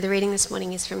The reading this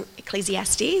morning is from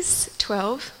Ecclesiastes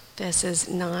 12, verses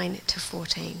 9 to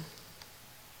 14.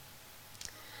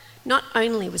 Not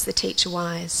only was the teacher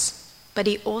wise, but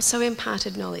he also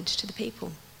imparted knowledge to the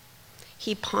people.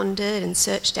 He pondered and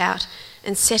searched out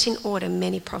and set in order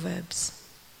many proverbs.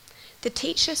 The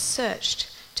teacher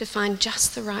searched to find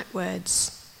just the right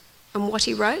words, and what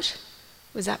he wrote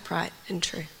was upright and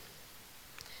true.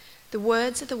 The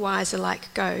words of the wise are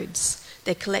like goads,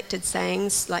 their collected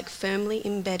sayings like firmly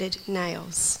embedded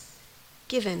nails,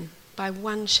 given by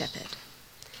one shepherd.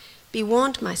 Be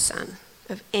warned, my son,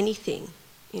 of anything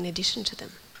in addition to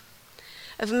them.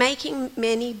 Of making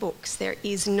many books there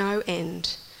is no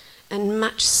end, and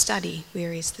much study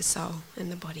wearies the soul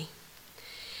and the body.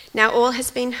 Now all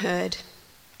has been heard.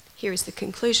 Here is the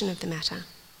conclusion of the matter.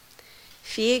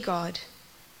 Fear God,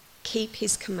 keep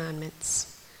his commandments,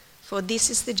 for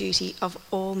this is the duty of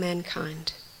all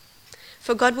mankind.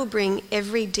 For God will bring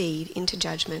every deed into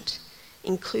judgment,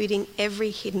 including every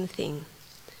hidden thing,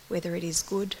 whether it is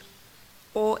good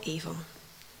or evil.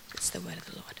 It's the word of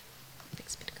the Lord.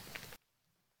 Thanks be to God.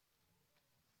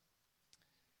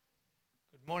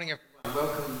 Good morning, everyone.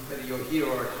 Welcome, whether you're here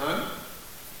or at home.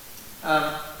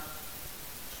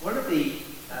 One of the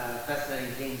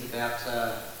fascinating things about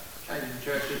changing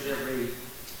churches every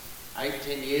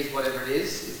 8-10 years, whatever it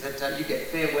is that you get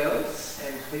farewells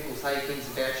and people say things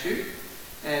about you.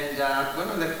 And when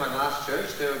I left my last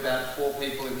church, there were about 4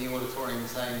 people in the auditorium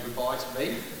saying goodbye to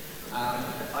me.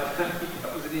 I don't think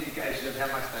that was an indication of how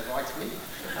much they liked me.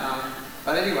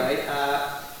 But anyway,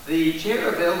 the chair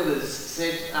of elders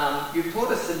said, you've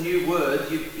taught us some new words,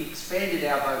 you've expanded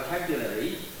our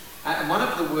vocabulary, and one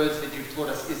of the words that you've taught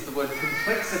us is the word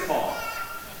complexify.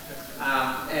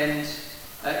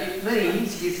 It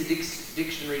means, here's a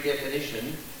dictionary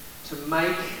definition, to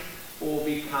make or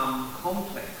become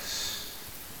complex.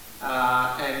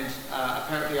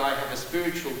 Apparently I have a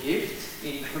spiritual gift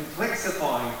in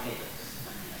complexifying things.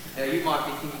 Now you might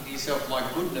be thinking to yourself, my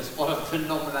goodness, what have the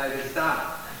nominators done?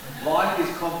 Life is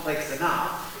complex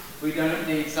enough, we don't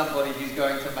need somebody who's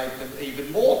going to make them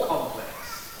even more complex.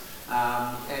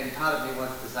 And part of me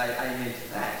wants to say amen to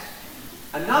that.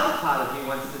 Another part of me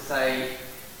wants to say,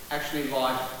 actually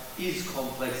life is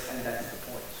complex and that's the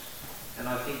point. And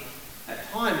I think at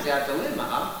times our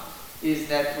dilemma is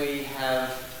that we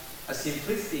have a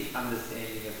simplistic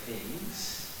understanding of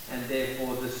things and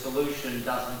therefore the solution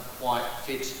doesn't quite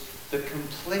fit the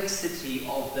complexity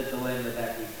of the dilemma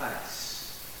that we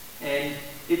face. And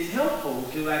it's helpful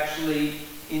to actually,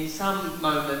 in some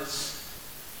moments,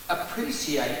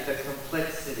 appreciate the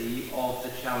complexity of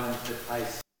the challenge that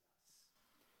faces us.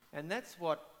 And that's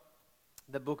what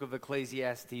the book of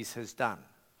Ecclesiastes has done.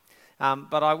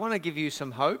 But I want to give you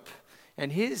some hope.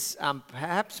 And here's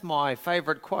perhaps my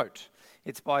favourite quote.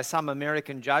 It's by some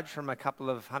American judge from a couple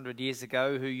of 100 years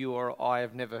ago who you or I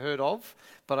have never heard of.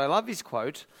 But I love his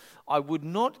quote. I would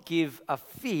not give a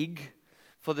fig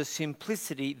for the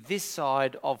simplicity this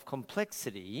side of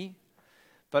complexity,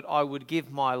 but I would give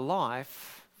my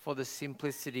life for the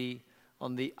simplicity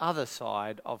on the other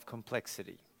side of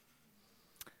complexity.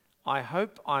 I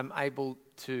hope I'm able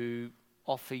to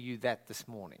offer you that this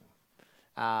morning.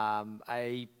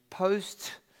 A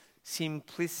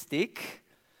post-simplistic,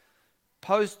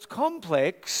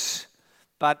 post-complex,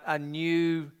 but a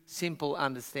new, simple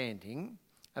understanding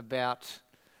about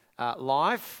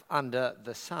life under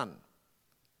the sun.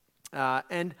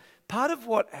 And part of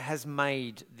what has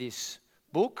made this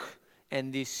book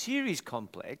and this series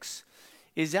complex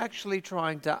is actually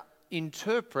trying to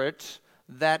interpret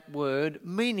that word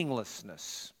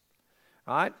meaninglessness,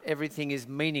 right? Everything is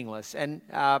meaningless. And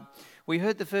we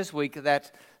heard the first week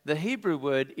that the Hebrew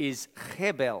word is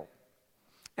chebel.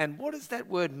 And what does that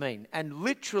word mean? And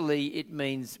literally it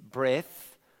means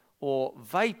breath or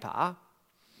vapor,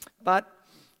 but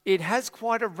it has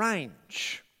quite a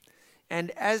range.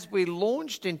 And as we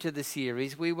launched into the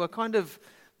series, we were kind of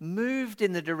moved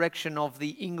in the direction of the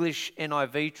English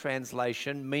NIV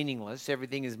translation, meaningless.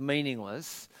 Everything is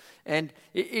meaningless. And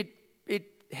it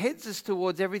heads us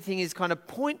towards everything is kind of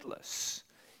pointless.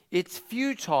 It's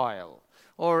futile.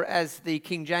 Or as the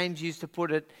King James used to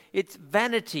put it, it's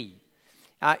vanity.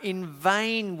 In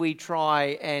vain we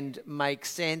try and make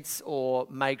sense or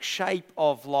make shape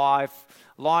of life.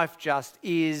 Life just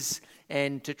is,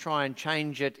 and to try and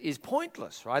change it is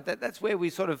pointless, right? That's where we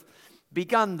sort of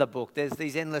begun the book. There's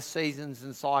these endless seasons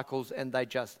and cycles, and they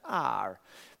just are.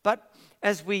 But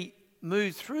as we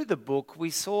moved through the book, we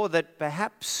saw that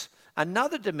perhaps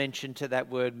another dimension to that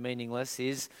word meaningless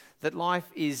is that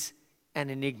life is an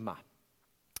enigma.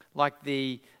 Like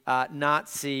the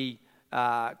Nazi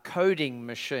coding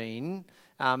machine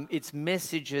its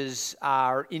messages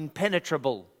are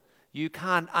impenetrable. You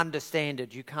can't understand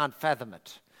it. You can't fathom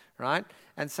it, right?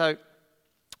 And so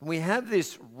we have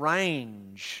this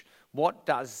range. What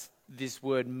does this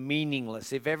word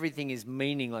meaningless, if everything is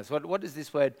meaningless, what does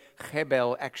this word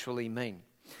hebel actually mean?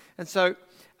 And so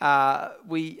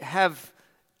we have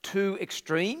two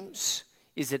extremes.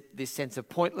 Is it this sense of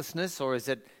pointlessness, or is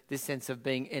it this sense of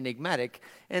being enigmatic?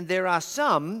 And there are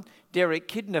some, Derek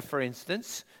Kidner, for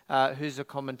instance, who's a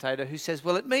commentator, who says,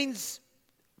 well, it means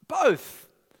both.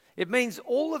 It means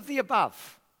all of the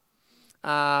above.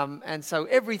 And so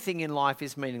everything in life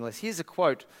is meaningless. Here's a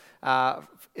quote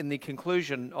in the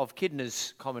conclusion of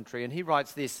Kidner's commentary, and he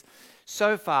writes this: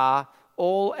 "So far,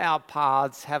 all our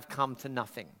paths have come to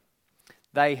nothing.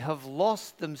 They have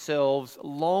lost themselves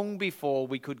long before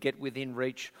we could get within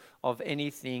reach of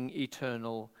anything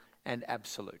eternal and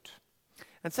absolute."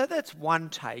 And so that's one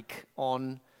take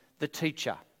on the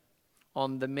teacher,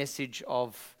 on the message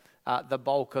of the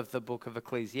bulk of the book of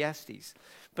Ecclesiastes.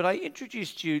 But I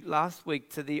introduced you last week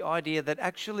to the idea that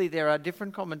actually there are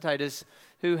different commentators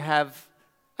who have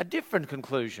a different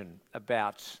conclusion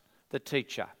about the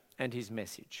teacher and his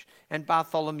message. And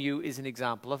Bartholomew is an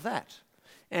example of that.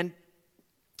 And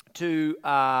to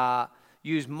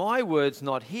use my words,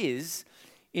 not his,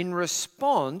 in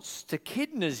response to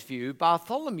Kidner's view,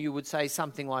 Bartholomew would say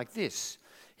something like this.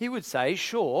 He would say,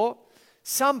 sure,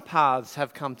 some paths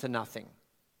have come to nothing,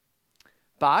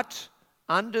 but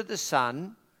under the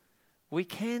sun, we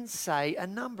can say a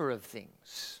number of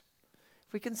things.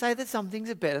 We can say that some things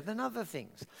are better than other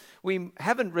things. We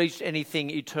haven't reached anything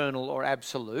eternal or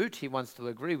absolute. He wants to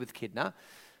agree with Kidner.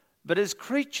 But as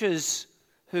creatures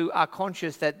who are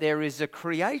conscious that there is a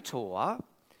creator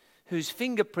whose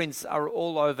fingerprints are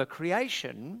all over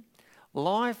creation,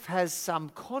 life has some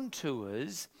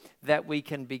contours that we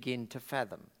can begin to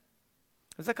fathom.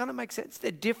 Does that kind of make sense?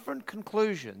 They're different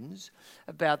conclusions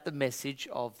about the message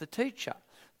of the teacher.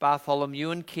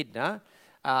 Bartholomew and Kidner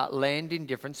land in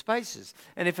different spaces.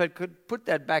 And if I could put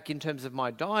that back in terms of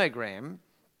my diagram,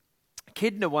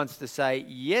 Kidner wants to say,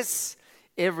 yes,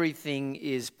 everything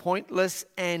is pointless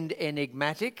and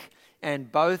enigmatic,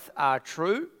 and both are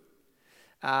true.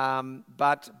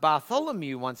 But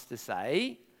Bartholomew wants to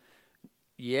say,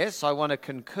 yes, I want to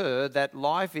concur that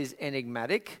life is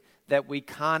enigmatic, that we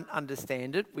can't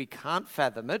understand it, we can't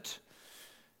fathom it.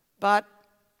 But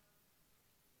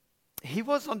he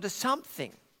was onto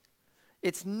something.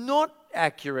 It's not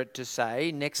accurate to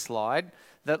say, next slide,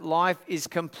 that life is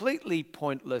completely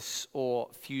pointless or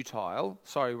futile.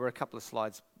 Sorry,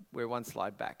 we're one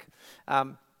slide back.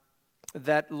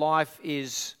 That life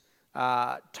is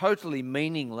totally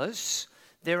meaningless.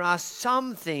 There are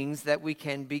some things that we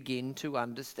can begin to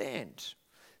understand.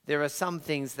 There are some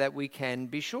things that we can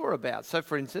be sure about. So,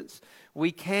 for instance,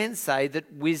 we can say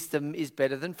that wisdom is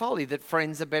better than folly, that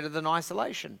friends are better than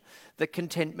isolation, that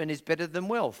contentment is better than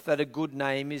wealth, that a good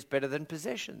name is better than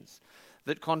possessions,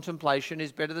 that contemplation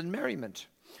is better than merriment.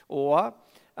 Or,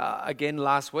 again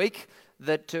last week,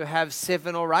 that to have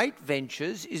 7 or 8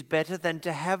 ventures is better than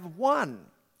to have one.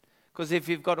 Because if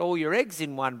you've got all your eggs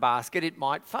in one basket, it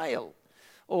might fail.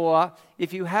 Or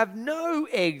if you have no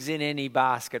eggs in any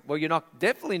basket, well, you're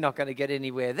definitely not going to get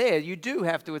anywhere there. You do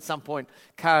have to, at some point,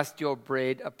 cast your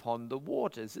bread upon the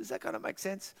waters. Does that kind of make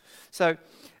sense? So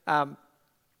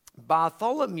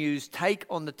Bartholomew's take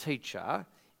on the teacher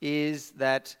is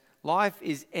that life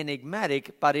is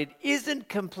enigmatic, but it isn't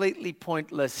completely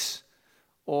pointless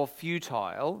or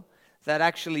futile, that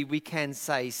actually we can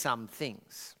say some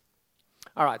things.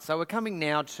 All right, so we're coming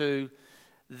now to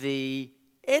the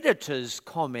editor's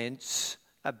comments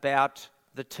about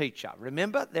the teacher.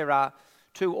 Remember, there are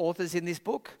 2 authors in this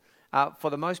book. For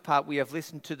the most part, we have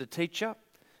listened to the teacher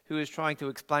who is trying to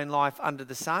explain life under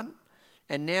the sun,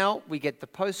 and now we get the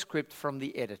postscript from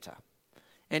the editor.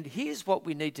 And here's what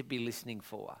we need to be listening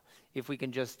for, if we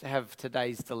can just have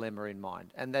today's dilemma in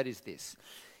mind, and that is this.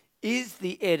 Is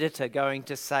the editor going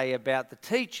to say about the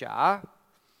teacher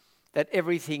that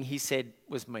everything he said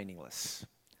was meaningless,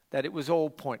 that it was all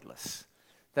pointless,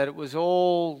 that it was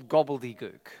all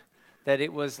gobbledygook, that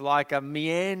it was like a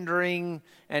meandering,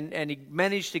 and he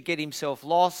managed to get himself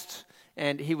lost,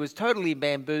 and he was totally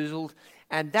bamboozled,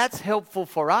 and that's helpful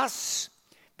for us,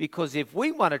 because if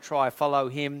we want to try follow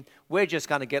him, we're just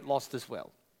going to get lost as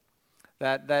well.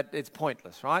 That it's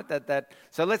pointless, right?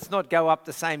 So let's not go up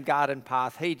the same garden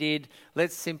path he did.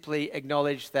 Let's simply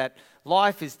acknowledge that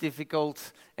life is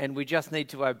difficult and we just need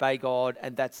to obey God,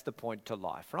 and that's the point to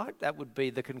life, right? That would be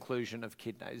the conclusion of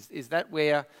Kidner. Is that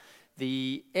where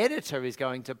the editor is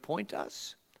going to point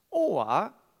us?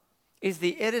 Or is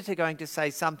the editor going to say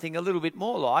something a little bit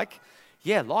more like,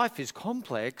 life is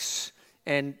complex,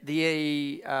 and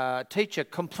the teacher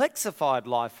complexified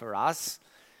life for us,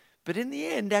 but in the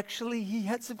end, actually, he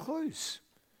had some clues.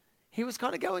 He was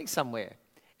kind of going somewhere.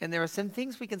 And there are some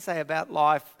things we can say about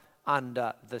life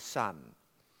under the sun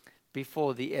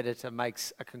before the editor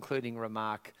makes a concluding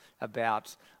remark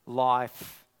about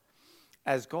life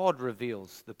as God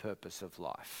reveals the purpose of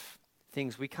life.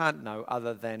 Things we can't know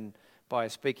other than by a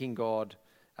speaking God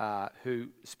who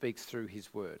speaks through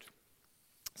his word.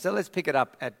 So let's pick it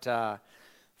up at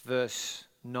verse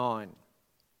 9.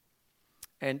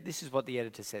 And this is what the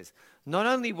editor says. Not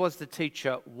only was the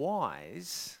teacher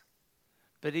wise,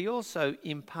 but he also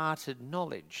imparted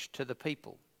knowledge to the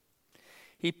people.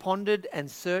 He pondered and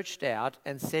searched out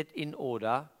and set in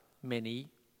order many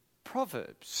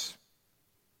proverbs.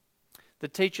 The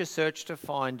teacher searched to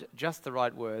find just the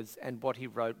right words, and what he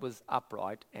wrote was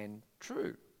upright and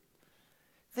true.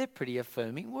 They're pretty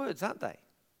affirming words, aren't they?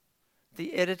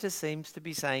 The editor seems to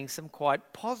be saying some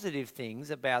quite positive things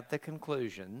about the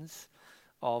conclusions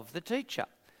of the teacher.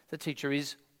 The teacher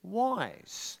is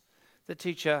wise. The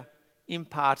teacher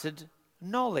imparted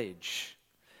knowledge.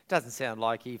 Doesn't sound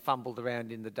like he fumbled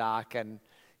around in the dark, and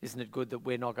isn't it good that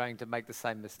we're not going to make the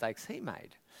same mistakes he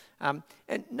made? And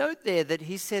note there that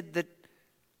he said that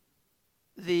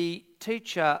the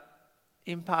teacher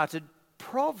imparted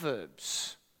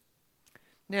proverbs.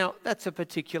 Now, that's a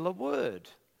particular word.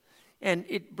 And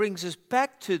it brings us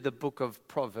back to the book of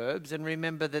Proverbs. And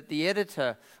remember that the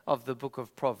editor of the book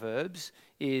of Proverbs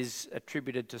is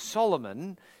attributed to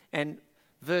Solomon. And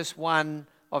verse 1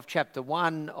 of chapter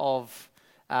 1 of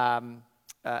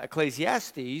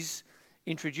Ecclesiastes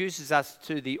introduces us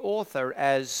to the author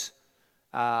as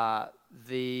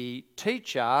the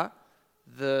teacher,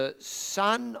 the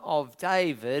son of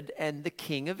David and the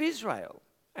king of Israel.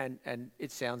 And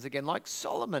it sounds again like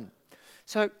Solomon.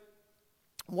 So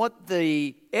what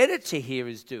the editor here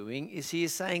is doing is he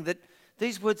is saying that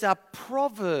these words are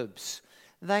proverbs.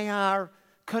 They are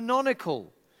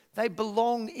canonical. They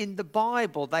belong in the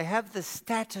Bible. They have the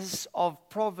status of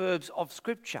proverbs of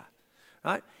Scripture.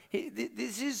 Right?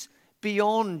 This is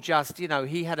beyond just,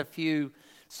 he had a few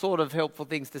sort of helpful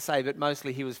things to say, but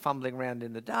mostly he was fumbling around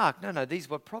in the dark. No, these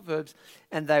were proverbs,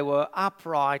 and they were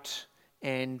upright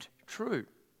and true.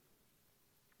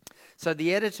 So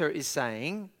the editor is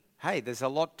saying, hey, there's a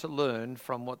lot to learn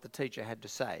from what the teacher had to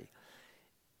say.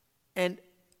 And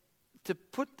to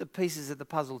put the pieces of the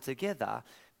puzzle together,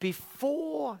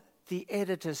 before the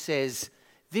editor says,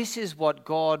 this is what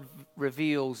God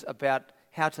reveals about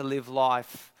how to live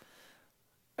life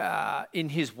in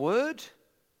his word,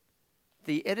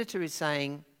 the editor is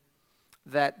saying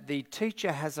that the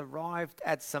teacher has arrived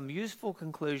at some useful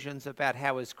conclusions about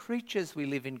how as creatures we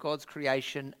live in God's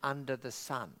creation under the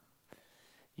sun.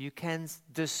 You can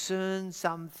discern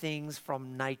some things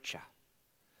from nature.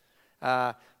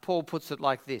 Paul puts it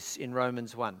like this in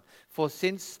Romans 1. For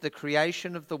since the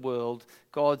creation of the world,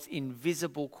 God's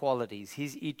invisible qualities,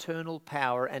 his eternal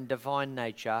power and divine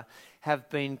nature have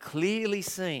been clearly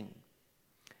seen,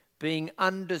 being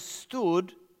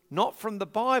understood not from the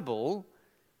Bible,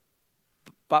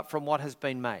 but from what has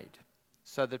been made,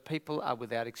 so that people are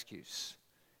without excuse.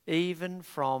 Even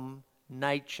from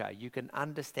nature, you can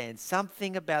understand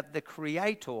something about the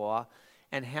Creator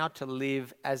and how to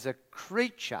live as a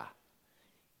creature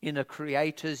in a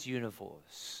Creator's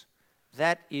universe.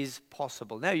 That is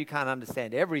possible. Now, you can't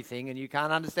understand everything, and you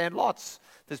can't understand lots.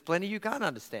 There's plenty you can't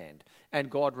understand, and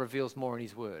God reveals more in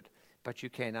his word, but you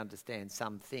can understand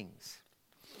some things.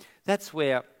 That's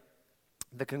where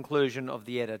the conclusion of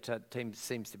the editor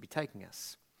seems to be taking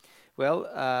us.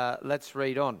 Well, let's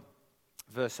read on.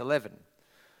 Verse 11.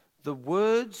 The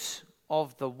words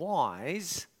of the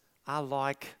wise are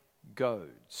like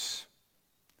goads.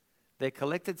 They're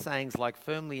collected sayings like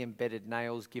firmly embedded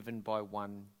nails given by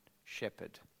one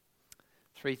shepherd.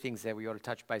 Three things there we ought to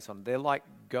touch base on. They're like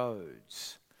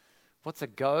goads. What's a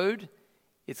goad?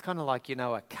 It's kind of like,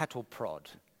 a cattle prod.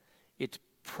 It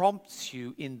prompts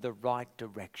you in the right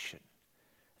direction.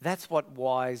 That's what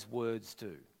wise words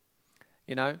do.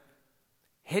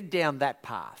 Head down that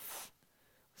path.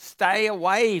 Stay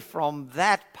away from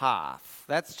that path.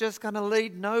 That's just going to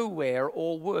lead nowhere,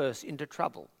 or worse, into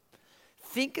trouble.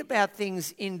 Think about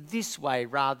things in this way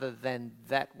rather than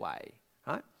that way.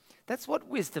 Right? That's what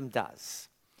wisdom does.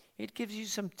 It gives you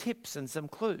some tips and some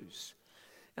clues.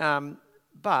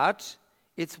 But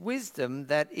it's wisdom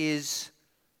that is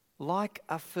like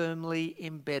a firmly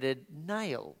embedded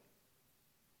nail.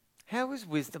 How is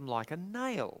wisdom like a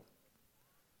nail?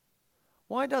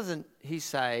 Why doesn't he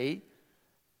say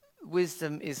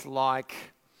wisdom is like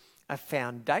a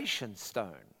foundation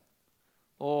stone?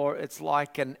 or it's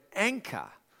like an anchor,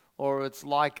 or it's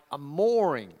like a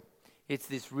mooring. It's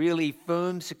this really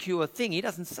firm, secure thing. He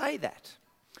doesn't say that.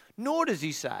 Nor does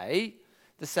he say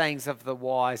the sayings of the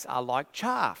wise are like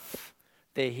chaff.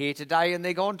 They're here today and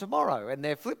they're gone tomorrow, and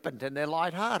they're flippant and they're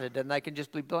light-hearted and they can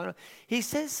just be blown up. He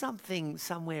says something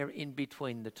somewhere in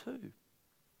between the two.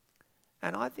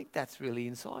 And I think that's really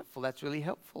insightful. That's really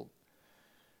helpful.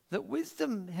 That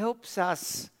wisdom helps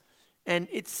us, and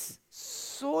it's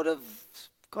sort of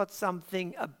got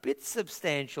something a bit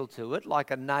substantial to it,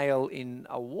 like a nail in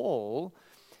a wall,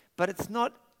 but it's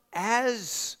not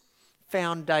as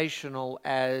foundational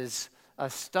as a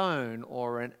stone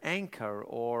or an anchor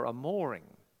or a mooring.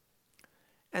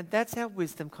 And that's how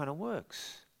wisdom kind of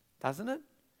works, doesn't it?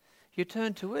 You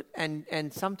turn to it,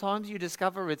 and sometimes you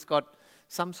discover it's got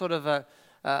some sort of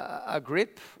a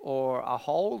grip or a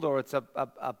hold, or it's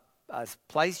a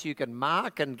place you can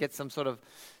mark and get some sort of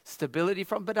stability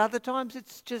from. But other times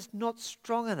it's just not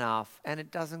strong enough, and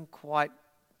it doesn't quite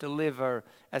deliver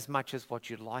as much as what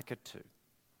you'd like it to.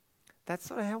 That's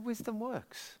sort of how wisdom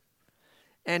works.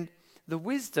 And the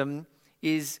wisdom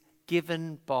is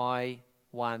given by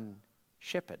one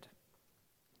shepherd.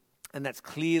 And that's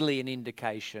clearly an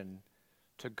indication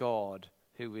to God,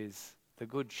 who is the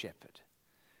good shepherd,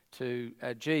 to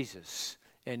Jesus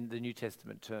in the New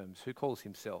Testament terms, who calls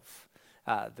himself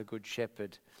the good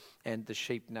shepherd, and the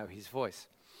sheep know his voice.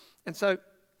 And so,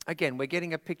 again, we're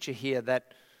getting a picture here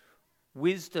that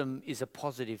wisdom is a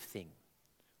positive thing.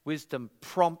 Wisdom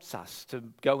prompts us to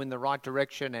go in the right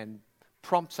direction and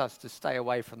prompts us to stay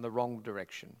away from the wrong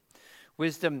direction.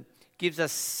 Wisdom gives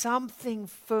us something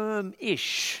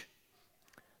firm-ish,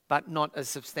 but not as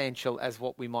substantial as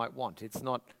what we might want. It's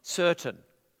not certain,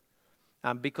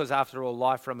 because after all,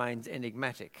 life remains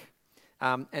enigmatic.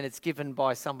 And it's given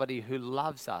by somebody who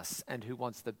loves us and who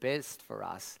wants the best for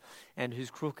us, and whose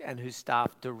crook and whose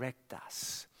staff direct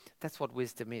us. That's what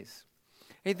wisdom is.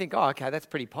 And you think, oh, okay, that's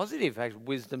pretty positive.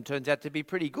 Wisdom turns out to be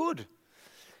pretty good.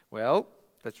 Well,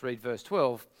 let's read verse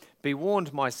 12. Be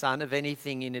warned, my son, of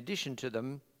anything in addition to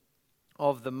them,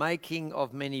 of the making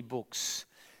of many books.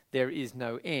 There is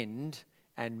no end,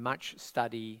 and much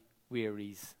study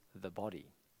wearies the body.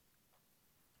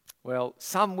 Well,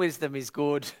 some wisdom is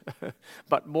good,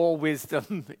 but more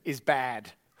wisdom is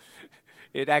bad.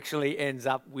 It actually ends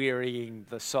up wearying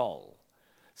the soul.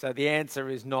 So the answer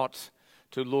is not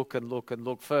to look and look and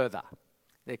look further.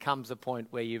 There comes a point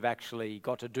where you've actually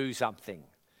got to do something,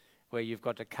 where you've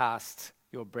got to cast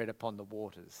your bread upon the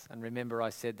waters. And remember, I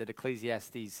said that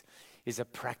Ecclesiastes is a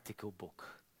practical book,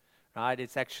 right?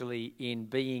 It's actually in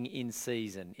being in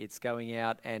season. It's going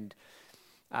out and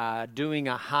doing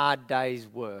a hard day's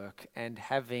work and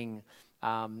having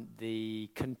the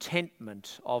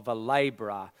contentment of a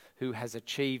labourer who has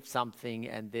achieved something,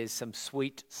 and there's some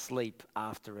sweet sleep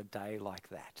after a day like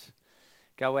that.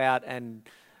 Go out and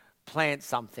plant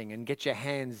something and get your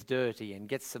hands dirty and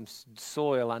get some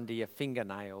soil under your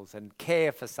fingernails and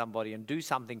care for somebody and do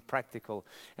something practical.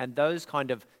 And those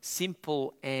kind of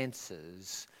simple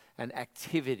answers and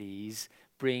activities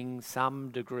bring some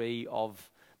degree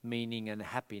of meaning and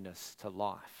happiness to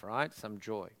life, right? Some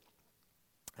joy.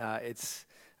 It's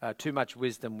too much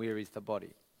wisdom wearies the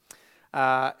body.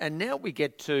 And now we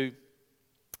get to,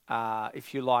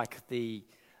 if you like, the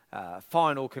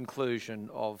final conclusion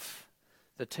of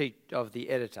the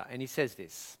editor. And he says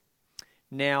this: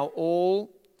 now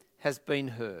all has been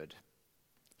heard.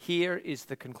 Here is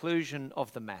the conclusion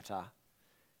of the matter.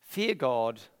 Fear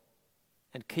God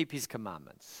and keep his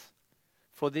commandments,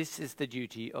 for this is the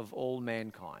duty of all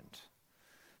mankind.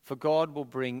 For God will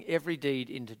bring every deed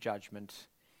into judgment,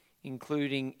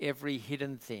 including every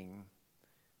hidden thing,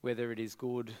 whether it is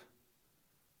good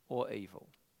or evil.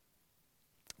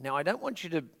 Now, I don't want you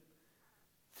to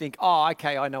think, oh,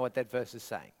 okay, I know what that verse is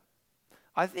saying.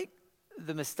 I think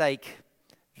the mistake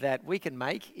that we can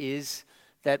make is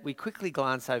that we quickly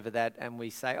glance over that and we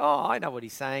say, oh, I know what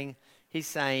he's saying. He's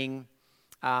saying,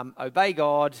 obey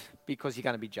God because you're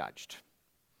going to be judged.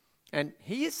 And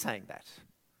he is saying that,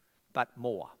 but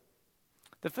more.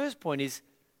 The first point is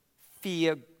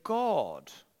fear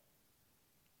God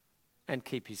and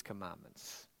keep his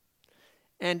commandments.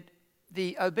 And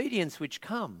the obedience which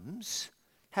comes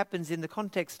happens in the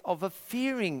context of a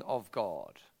fearing of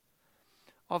God,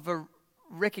 of a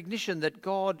recognition that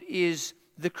God is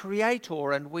the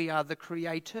creator and we are the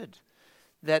created,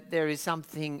 that there is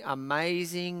something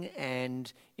amazing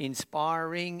and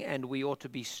inspiring, and we ought to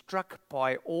be struck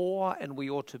by awe and we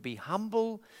ought to be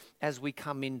humble as we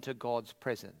come into God's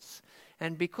presence.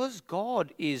 And because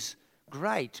God is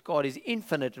great, God is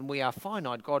infinite and we are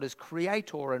finite, God is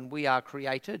creator and we are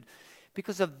created,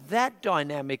 because of that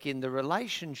dynamic in the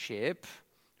relationship,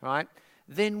 right,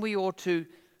 then we ought to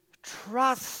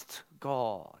trust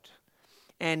God.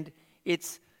 And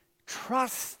it's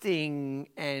trusting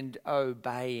and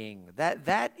obeying.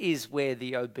 That is where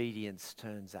the obedience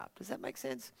turns up. Does that make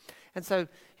sense? And so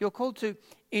you're called to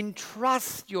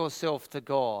entrust yourself to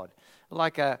God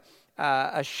like a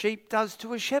sheep does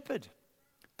to a shepherd,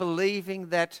 believing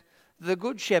that the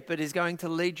good shepherd is going to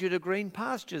lead you to green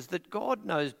pastures, that God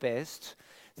knows best,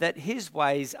 that his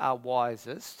ways are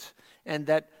wisest, and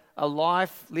that a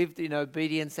life lived in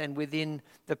obedience and within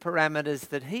the parameters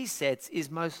that he sets is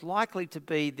most likely to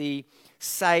be the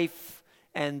safe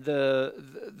and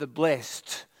the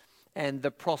blessed and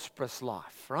the prosperous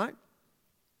life, right?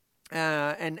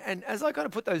 And as I kind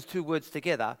of put those two words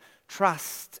together,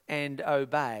 trust and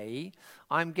obey,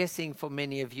 I'm guessing for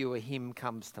many of you a hymn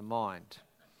comes to mind.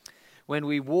 When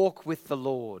we walk with the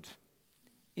Lord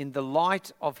in the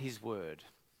light of his word,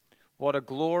 what a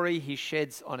glory he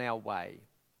sheds on our way.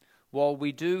 While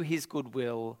we do his good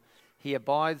will, he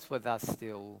abides with us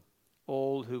still,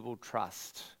 all who will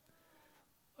trust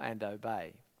and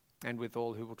obey. And with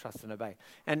all who will trust and obey.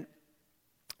 And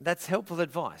that's helpful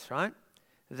advice, right?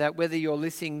 That whether you're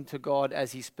listening to God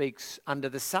as he speaks under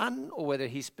the sun or whether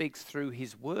he speaks through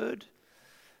his word,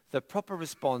 the proper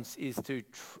response is to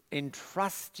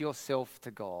entrust yourself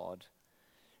to God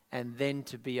and then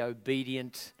to be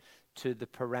obedient to the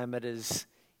parameters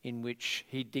in which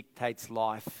he dictates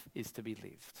life is to be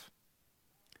lived.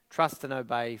 Trust and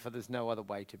obey, for there's no other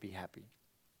way to be happy.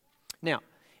 Now,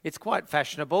 it's quite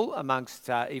fashionable amongst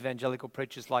evangelical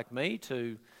preachers like me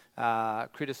to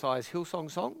criticise Hillsong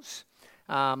songs,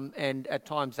 and at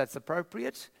times that's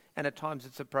appropriate, and at times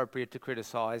it's appropriate to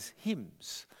criticise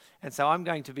hymns. And so I'm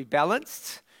going to be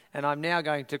balanced, and I'm now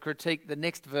going to critique the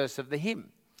next verse of the hymn.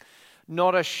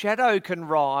 Not a shadow can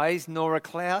rise, nor a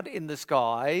cloud in the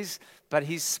skies, but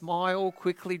his smile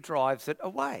quickly drives it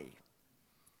away.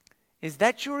 Is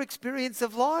that your experience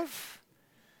of life?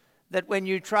 That when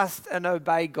you trust and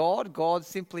obey God, God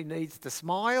simply needs to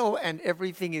smile and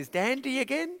everything is dandy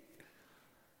again?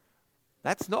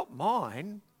 That's not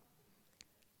mine.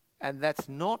 And that's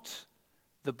not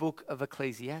the book of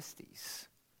Ecclesiastes.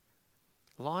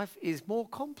 Life is more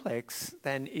complex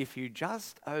than if you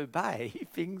just obey,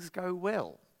 things go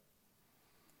well.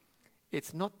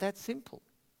 It's not that simple.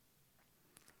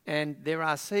 And there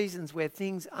are seasons where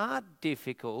things are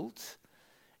difficult,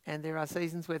 and there are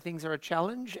seasons where things are a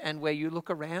challenge, and where you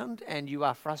look around and you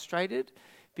are frustrated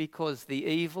because the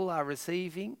evil are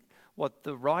receiving what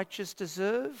the righteous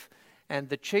deserve, and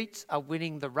the cheats are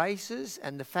winning the races,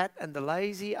 and the fat and the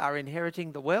lazy are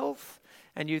inheriting the wealth,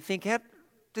 and you think,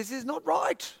 this is not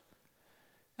right.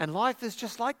 And life is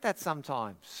just like that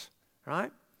sometimes,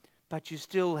 right? But you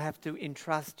still have to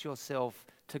entrust yourself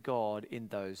to God in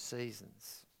those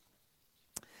seasons.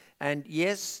 And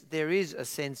yes, there is a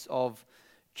sense of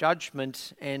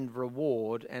judgment and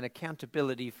reward and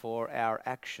accountability for our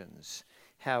actions,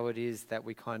 how it is that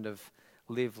we kind of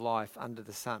live life under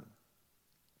the sun.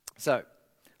 So,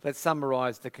 let's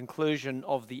summarise the conclusion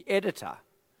of the editor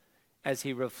as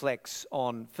he reflects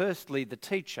on, firstly, the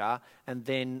teacher and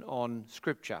then on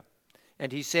Scripture.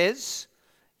 And he says,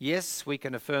 yes, we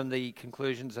can affirm the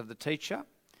conclusions of the teacher.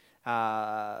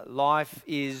 Life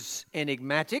is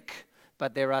enigmatic,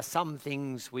 but there are some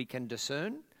things we can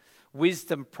discern.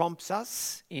 Wisdom prompts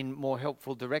us in more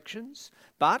helpful directions,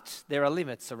 but there are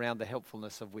limits around the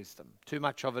helpfulness of wisdom. Too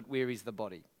much of it wearies the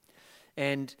body.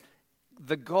 And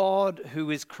the God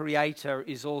who is creator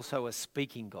is also a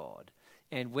speaking God.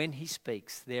 And when he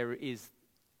speaks, there is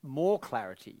more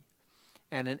clarity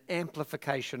and an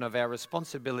amplification of our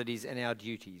responsibilities and our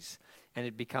duties, and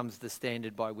it becomes the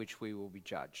standard by which we will be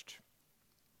judged.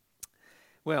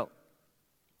 Well,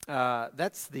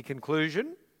 that's the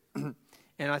conclusion.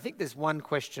 And I think there's one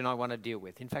question I want to deal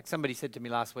with. In fact, somebody said to me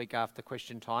last week after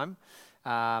question time,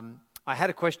 I had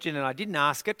a question and I didn't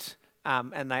ask it,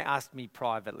 and they asked me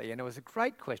privately. And it was a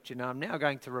great question, and I'm now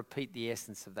going to repeat the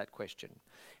essence of that question.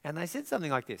 And they said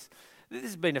something like this. This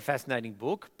has been a fascinating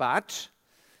book, but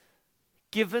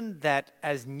given that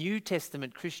as New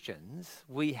Testament Christians,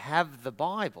 we have the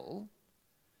Bible,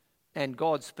 and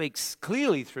God speaks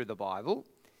clearly through the Bible,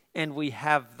 and we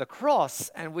have the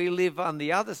cross, and we live on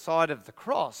the other side of the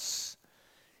cross,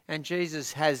 and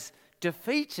Jesus has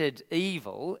defeated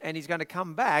evil, and he's going to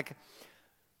come back,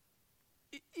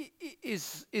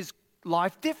 is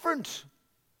life different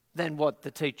than what the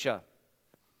teacher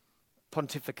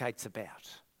pontificates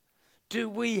about? Do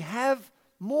we have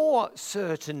more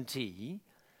certainty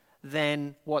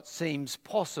than what seems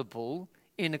possible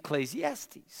in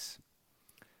Ecclesiastes?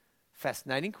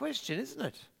 Fascinating question, isn't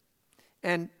it?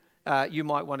 And you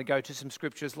might want to go to some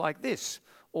scriptures like this.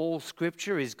 All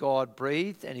scripture is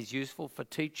God-breathed and is useful for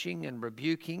teaching and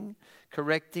rebuking,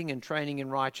 correcting and training in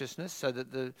righteousness, so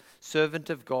that the servant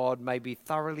of God may be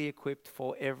thoroughly equipped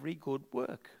for every good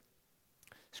work.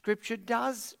 Scripture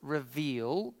does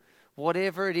reveal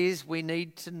whatever it is we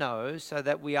need to know so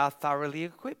that we are thoroughly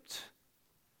equipped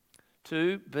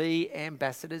to be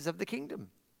ambassadors of the kingdom.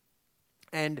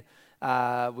 And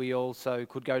we also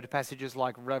could go to passages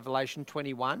like Revelation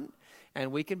 21,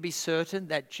 and we can be certain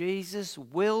that Jesus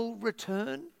will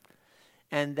return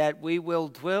and that we will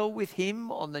dwell with him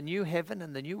on the new heaven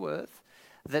and the new earth,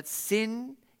 that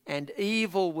sin and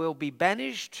evil will be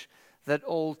banished, that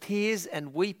all tears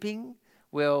and weeping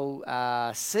will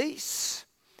cease,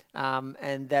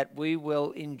 and that we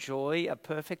will enjoy a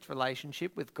perfect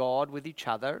relationship with God, with each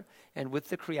other, and with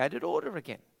the created order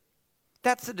again.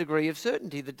 That's a degree of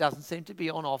certainty that doesn't seem to be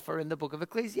on offer in the book of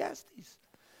Ecclesiastes.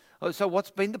 So what's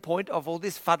been the point of all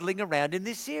this fuddling around in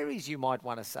this series, you might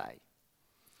want to say?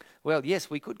 Well, yes,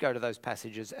 we could go to those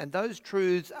passages, and those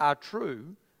truths are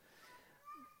true.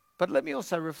 But let me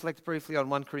also reflect briefly on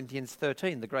 1 Corinthians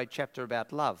 13, the great chapter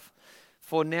about love.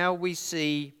 For now we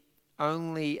see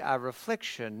only a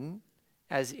reflection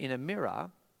as in a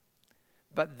mirror,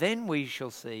 but then we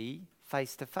shall see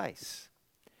face to face.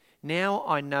 Now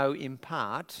I know in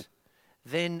part,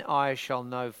 then I shall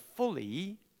know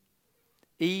fully,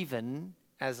 even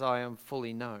as I am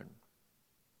fully known.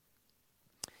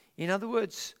 In other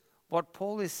words, what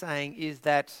Paul is saying is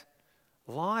that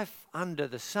life under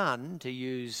the sun, to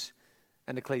use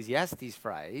an Ecclesiastes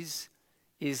phrase,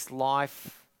 is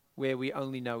life where we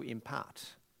only know in part,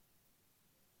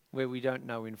 where we don't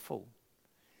know in full.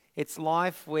 It's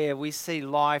life where we see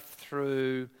life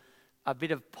through a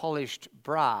bit of polished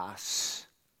brass,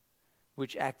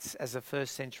 which acts as a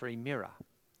first century mirror.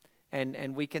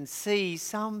 And we can see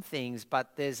some things,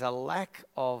 but there's a lack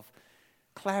of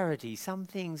clarity. Some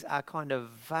things are kind of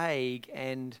vague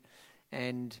and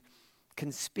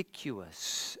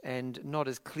conspicuous and not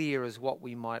as clear as what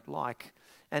we might like.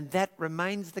 And that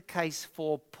remains the case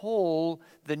for Paul,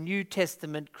 the New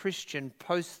Testament Christian,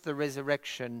 post the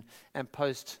resurrection and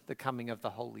post the coming of the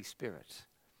Holy Spirit.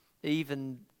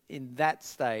 Even in that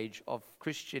stage of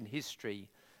Christian history,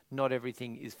 not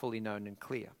everything is fully known and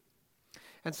clear.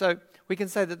 And so we can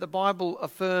say that the Bible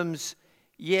affirms,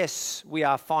 yes, we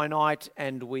are finite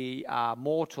and we are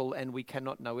mortal and we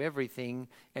cannot know everything,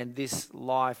 and this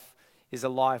life is a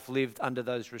life lived under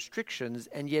those restrictions,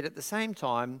 and yet at the same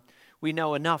time, we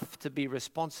know enough to be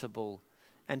responsible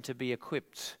and to be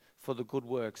equipped for the good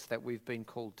works that we've been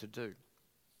called to do.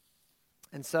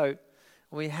 And so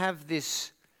we have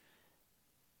this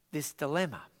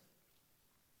dilemma.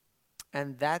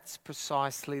 And that's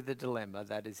precisely the dilemma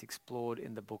that is explored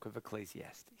in the book of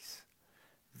Ecclesiastes.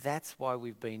 That's why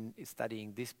we've been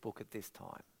studying this book at this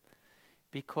time.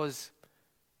 Because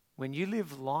when you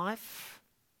live life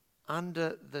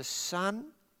under the sun,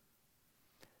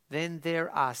 then there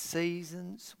are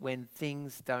seasons when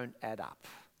things don't add up.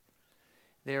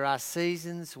 There are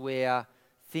seasons where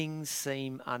things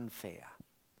seem unfair,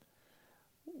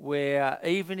 where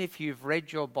even if you've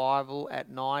read your Bible at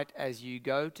night, as you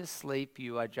go to sleep,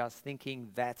 you are just thinking,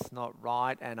 that's not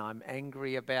right, and I'm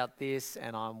angry about this,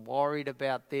 and I'm worried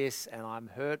about this, and I'm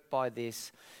hurt by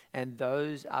this, and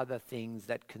those are the things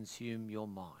that consume your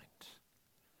mind.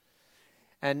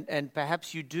 And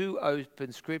perhaps you do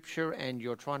open Scripture and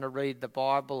you're trying to read the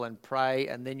Bible and pray,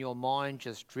 and then your mind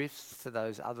just drifts to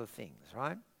those other things,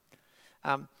 right?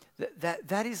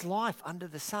 That is life under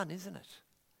the sun, isn't it?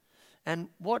 And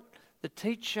what the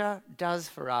teacher does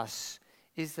for us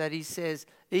is that he says,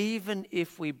 even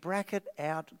if we bracket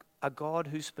out a God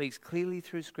who speaks clearly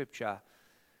through Scripture,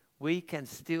 we can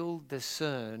still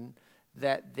discern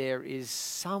that there is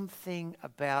something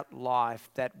about life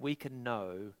that we can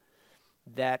know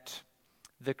that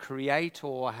the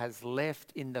Creator has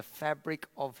left in the fabric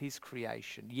of his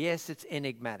creation. Yes, it's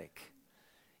enigmatic.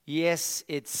 Yes,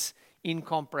 it's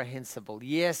incomprehensible.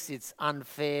 Yes, it's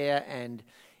unfair, and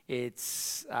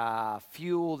it's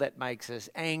fuel that makes us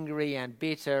angry and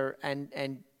bitter.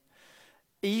 And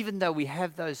even though we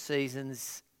have those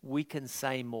seasons, we can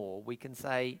say more. We can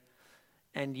say,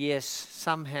 and yes,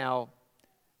 somehow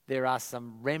there are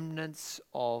some remnants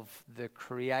of the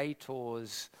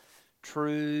Creator's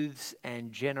truths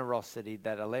and generosity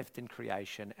that are left in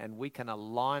creation, and we can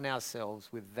align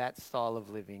ourselves with that style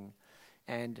of living.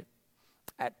 And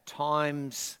at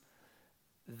times,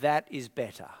 that is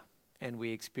better, and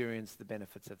we experience the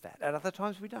benefits of that. At other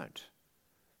times, we don't.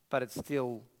 But it's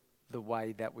still the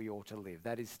way that we ought to live.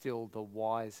 That is still the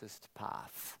wisest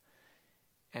path.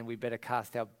 and we better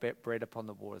cast our bread upon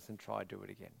the waters and try to do it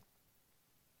again.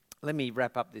 Let me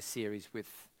wrap up this series with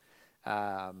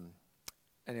an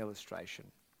illustration.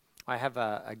 I have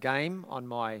a game on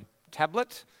my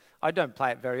tablet. I don't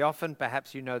play it very often.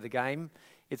 Perhaps you know the game.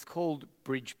 It's called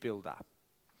Bridge Builder.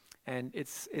 And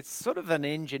it's sort of an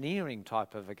engineering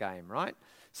type of a game, right?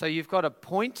 So you've got a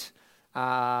point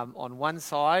on one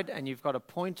side and you've got a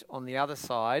point on the other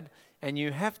side, and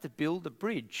you have to build a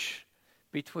bridge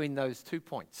between those 2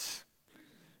 points.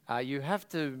 You have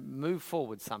to move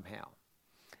forward somehow.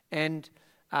 And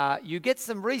you get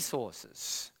some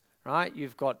resources, right?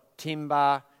 You've got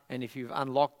timber, and if you've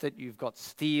unlocked it, you've got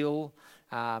steel,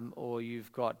 or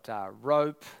you've got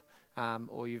rope,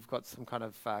 or you've got some kind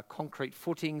of concrete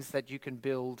footings that you can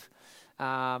build.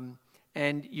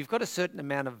 And you've got a certain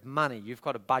amount of money. You've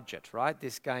got a budget, right?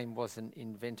 This game wasn't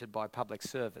invented by public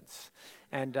servants.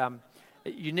 And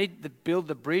you need to build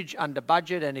the bridge under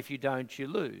budget, and if you don't, you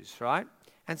lose, right?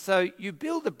 And so you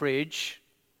build the bridge,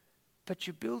 but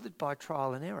you build it by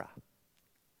trial and error.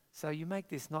 So you make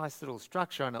this nice little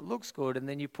structure and it looks good, and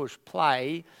then you push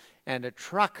play and a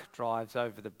truck drives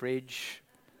over the bridge,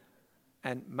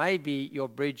 and maybe your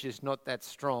bridge is not that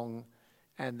strong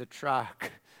and the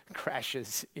truck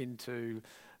crashes into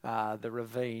the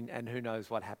ravine, and who knows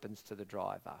what happens to the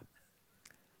driver.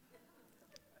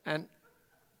 And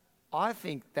I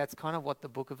think that's kind of what the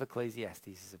book of Ecclesiastes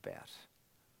is about.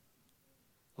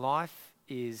 Life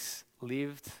is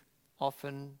lived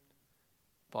often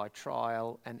by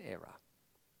trial and error.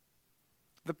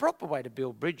 The proper way to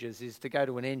build bridges is to go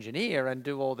to an engineer and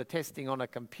do all the testing on a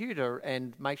computer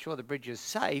and make sure the bridge is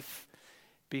safe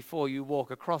before you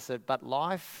walk across it. But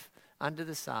life under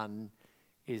the sun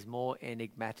is more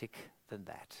enigmatic than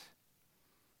that.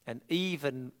 And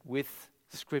even with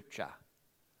Scripture,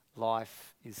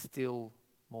 life is still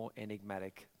more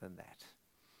enigmatic than that.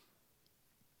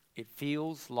 It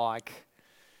feels like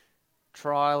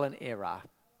trial and error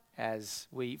as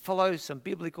we follow some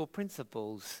biblical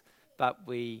principles, but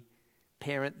we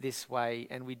parent this way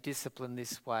and we discipline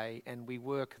this way and we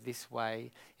work this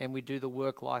way and we do the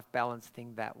work-life balance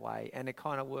thing that way, and it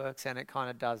kind of works and it kind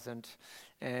of doesn't,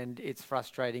 and it's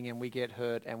frustrating and we get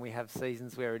hurt and we have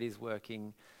seasons where it is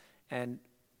working, and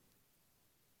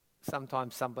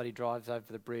sometimes somebody drives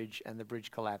over the bridge and the bridge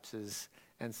collapses,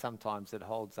 and sometimes it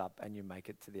holds up and you make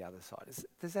it to the other side.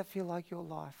 Does that feel like your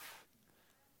life?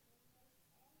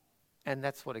 And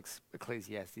that's what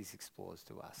Ecclesiastes explores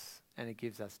to us. And it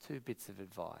gives us 2 bits of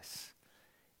advice.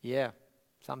 Yeah,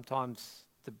 sometimes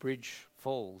the bridge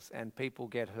falls and people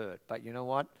get hurt. But you know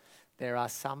what? There are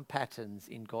some patterns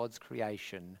in God's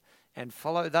creation, and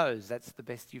follow those. That's the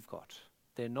best you've got.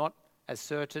 They're not as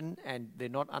certain and they're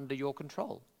not under your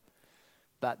control.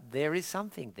 But there is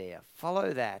something there.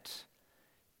 Follow that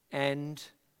and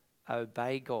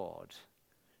obey God.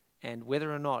 And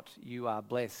whether or not you are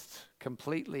blessed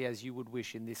completely as you would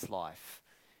wish in this life,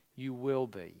 you will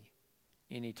be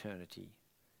in eternity.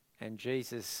 And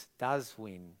Jesus does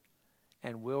win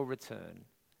and will return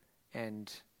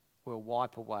and will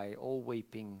wipe away all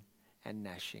weeping and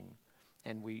gnashing.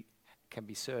 And we can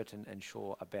be certain and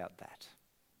sure about that.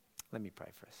 Let me pray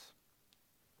for us.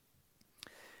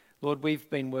 Lord, we've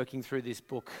been working through this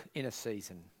book in a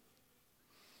season.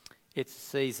 It's a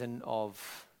season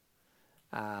of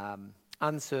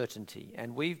uncertainty,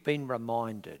 and we've been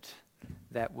reminded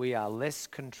that we are less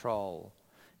control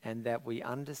and that we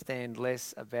understand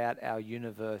less about our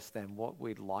universe than what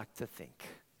we'd like to think.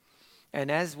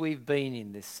 And as we've been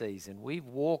in this season, we've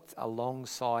walked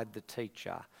alongside the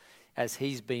teacher as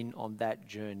he's been on that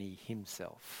journey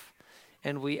himself.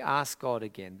 And we ask God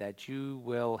again that you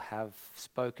will have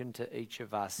spoken to each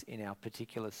of us in our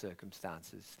particular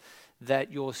circumstances,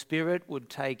 that your Spirit would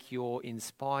take your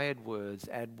inspired words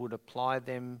and would apply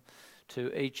them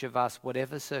to each of us,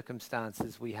 whatever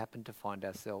circumstances we happen to find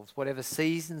ourselves, whatever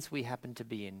seasons we happen to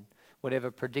be in, whatever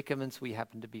predicaments we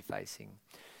happen to be facing,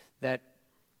 that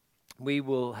we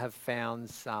will have found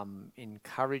some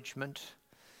encouragement,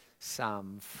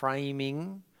 some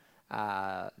framing,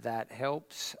 that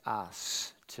helps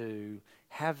us to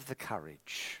have the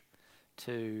courage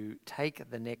to take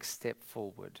the next step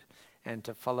forward and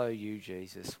to follow you,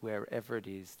 Jesus, wherever it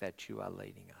is that you are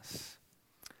leading us.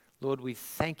 Lord, we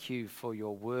thank you for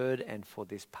your word and for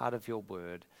this part of your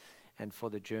word and for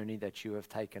the journey that you have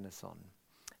taken us on.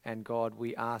 And God,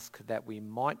 we ask that we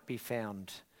might be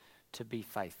found to be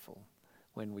faithful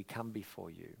when we come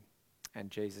before you.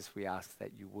 And Jesus, we ask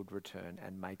that you would return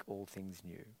and make all things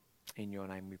new. In your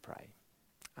name we pray.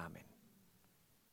 Amen.